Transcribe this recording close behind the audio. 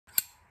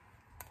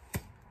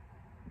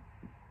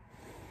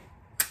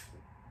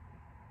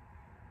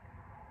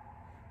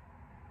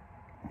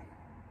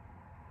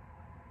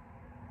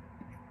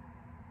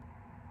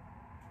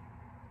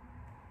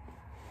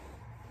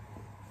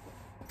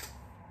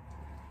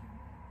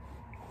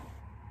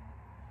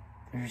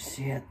There's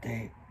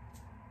siete.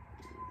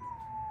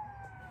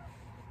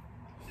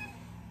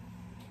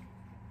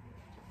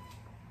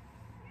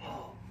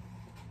 Oh,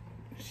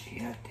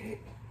 siete.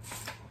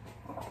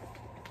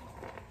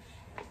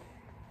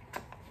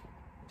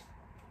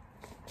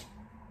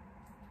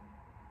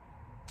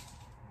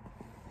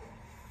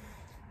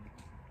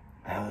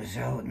 I was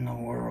out in the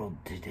world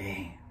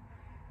today.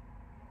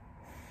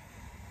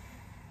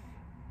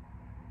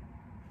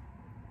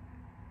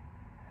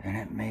 And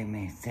it made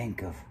me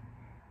think of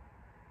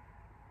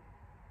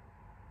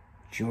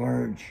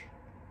George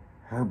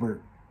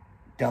Herbert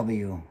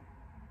W.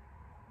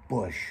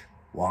 Bush.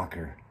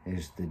 Walker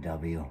is the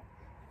W.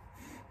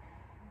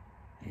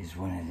 He's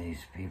one of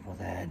these people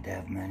that had to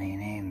have many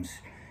names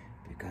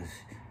because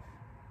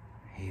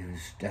he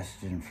was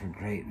destined for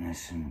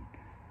greatness, and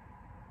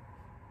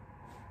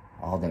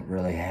all that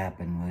really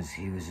happened was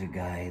he was a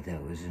guy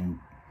that was in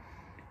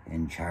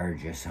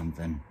charge of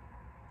something,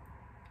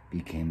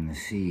 became the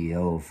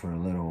CEO for a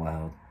little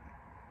while,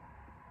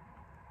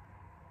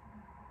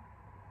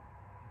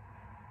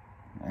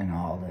 and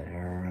all that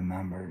are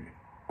remembered,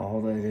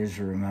 all that is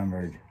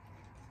remembered,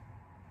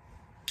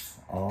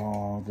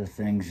 all the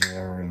things that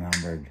are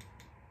remembered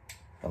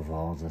of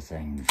all the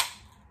things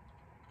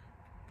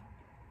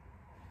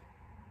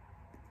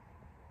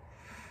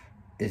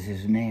is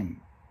his name.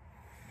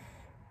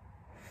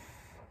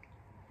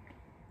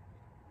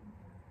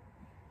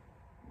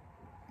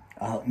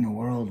 Out in the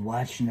world,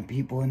 watching the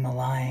people in the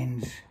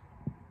lines,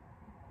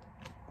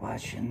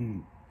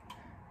 watching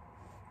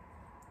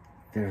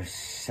their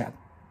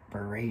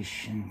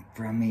separation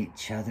from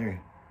each other.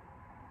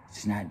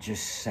 It's not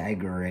just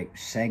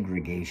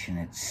segregation,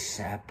 it's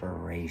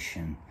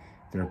separation.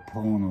 They're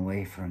pulling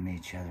away from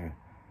each other.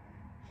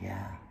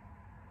 Yeah.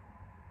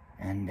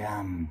 And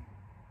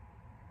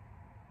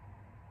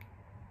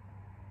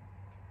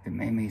it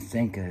made me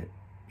think of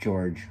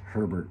George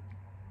Herbert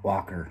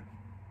Walker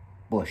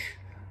Bush,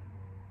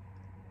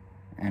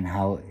 and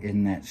how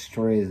in that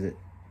story that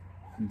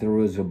there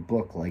was a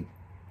book like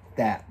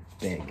that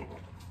big.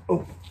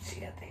 Oh,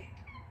 see it.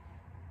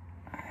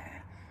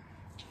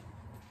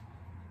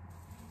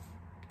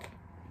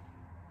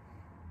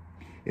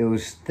 It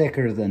was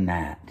thicker than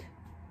that.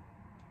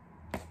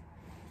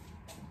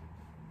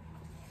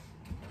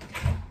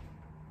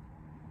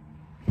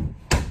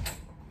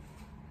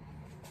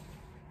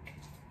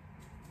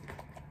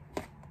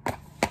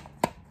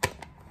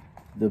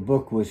 The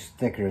book was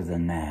thicker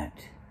than that.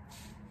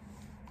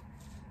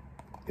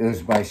 It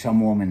was by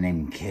some woman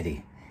named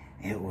Kitty.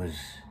 It was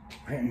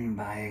written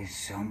by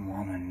some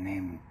woman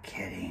named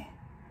Kitty.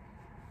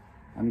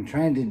 I'm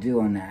trying to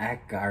do an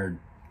Eckhart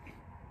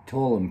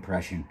Tolle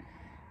impression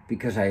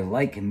because I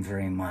like him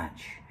very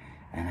much.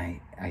 And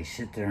I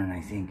sit there and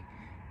I think,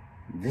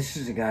 this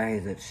is a guy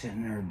that's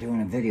sitting there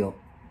doing a video,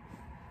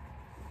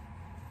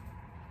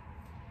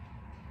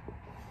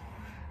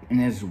 and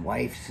his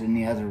wife's in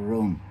the other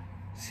room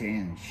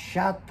saying,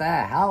 shut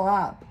the hell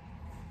up.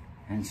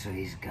 And so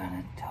he's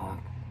gonna talk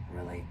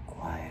really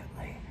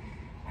quietly,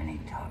 and he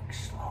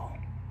talks slow.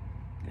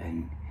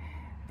 And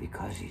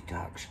because he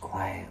talks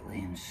quietly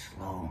and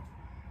slow,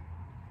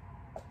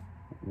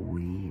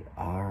 we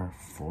are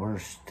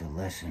forced to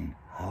listen.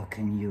 How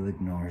can you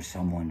ignore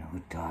someone who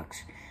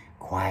talks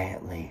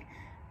quietly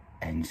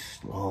and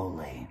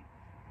slowly?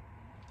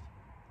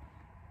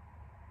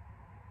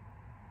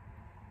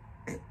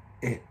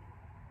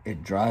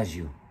 It draws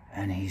you,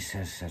 and he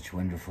says such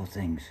wonderful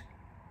things.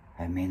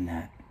 I mean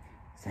that.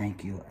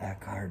 Thank you,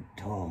 Eckhart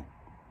Tolle.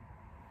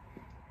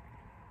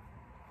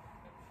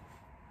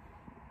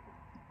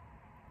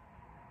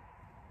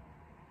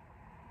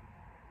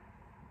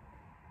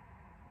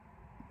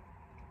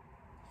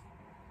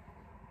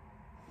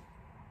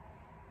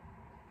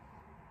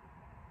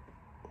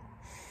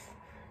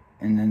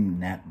 And then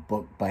that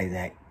book by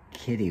that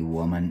Kitty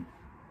woman,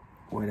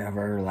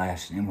 whatever her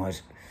last name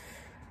was,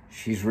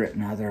 she's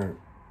written other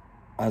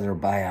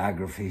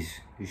biographies.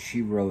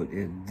 She wrote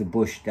The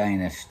Bush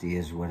Dynasty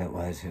is what it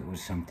was. It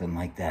was something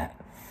like that.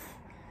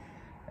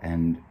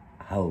 And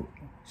how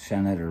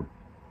Senator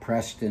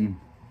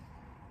Preston,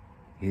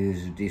 he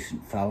was a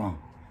decent fellow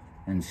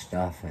and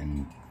stuff,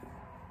 and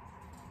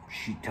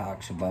she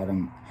talks about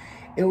him.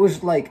 It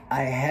was like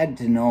I had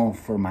to know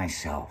for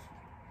myself,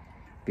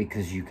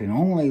 because you can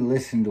only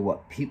listen to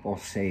what people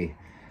say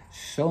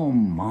so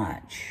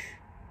much,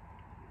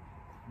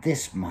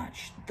 this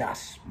much,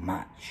 thus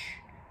much,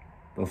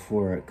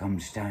 before it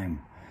comes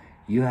time.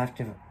 You have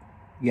to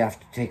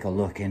take a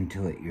look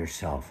into it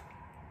yourself.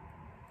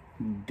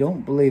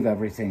 Don't believe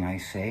everything I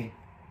say.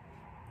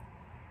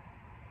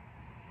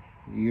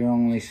 You're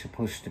only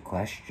supposed to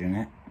question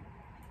it.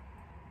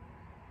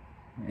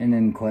 And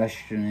in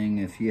questioning,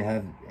 if you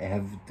have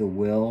the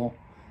will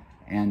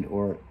and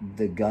or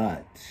the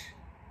guts,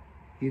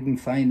 you can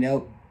find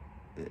out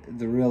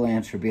the real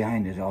answer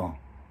behind it all.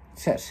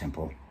 It's that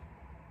simple.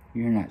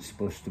 You're not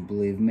supposed to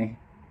believe me.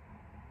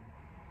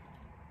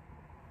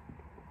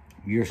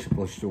 You're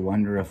supposed to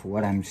wonder if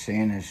what I'm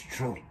saying is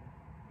true.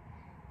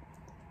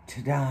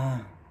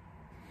 Ta-da!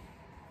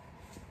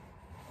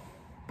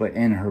 But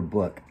in her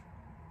book,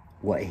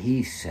 what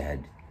he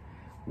said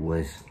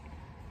was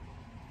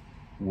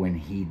when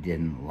he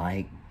didn't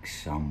like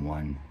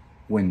someone,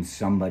 when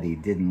somebody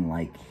didn't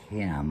like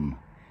him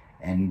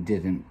and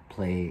didn't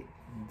play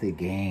the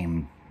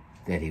game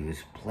that he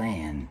was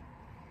playing,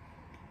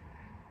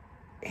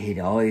 he'd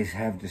always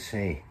have to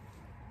say,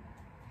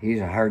 he's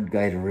a hard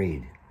guy to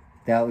read.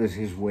 That was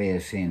his way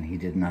of saying he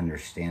didn't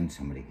understand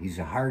somebody. He's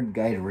a hard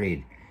guy to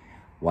read.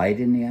 Why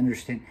didn't he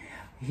understand?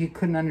 He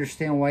couldn't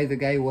understand why the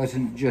guy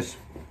wasn't just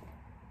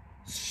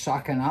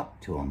sucking up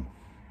to him.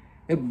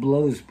 It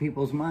blows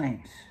people's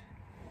minds.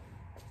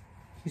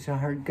 He's a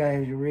hard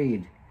guy to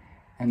read.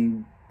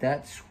 And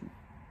that's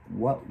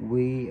what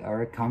we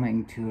are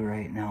coming to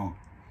right now.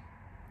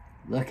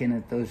 Looking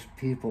at those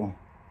people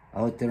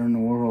out there in the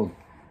world,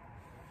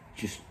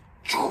 just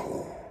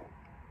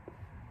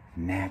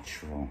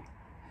natural.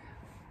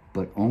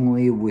 But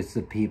only with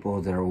the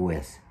people they're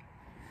with.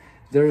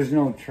 There's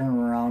no turn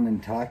around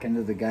and talking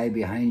to the guy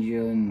behind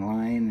you in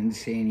line and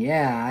saying,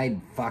 yeah, I'd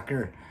fuck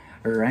her,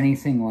 or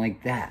anything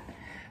like that.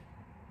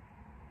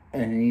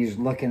 And he's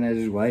looking at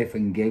his wife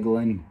and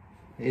giggling.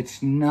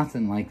 It's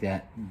nothing like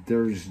that.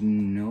 There's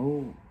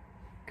no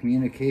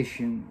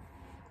communication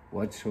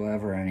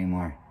whatsoever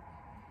anymore.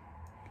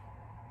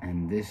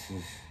 And this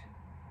is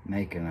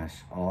making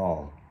us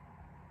all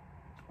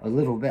a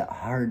little bit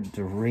hard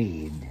to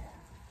read.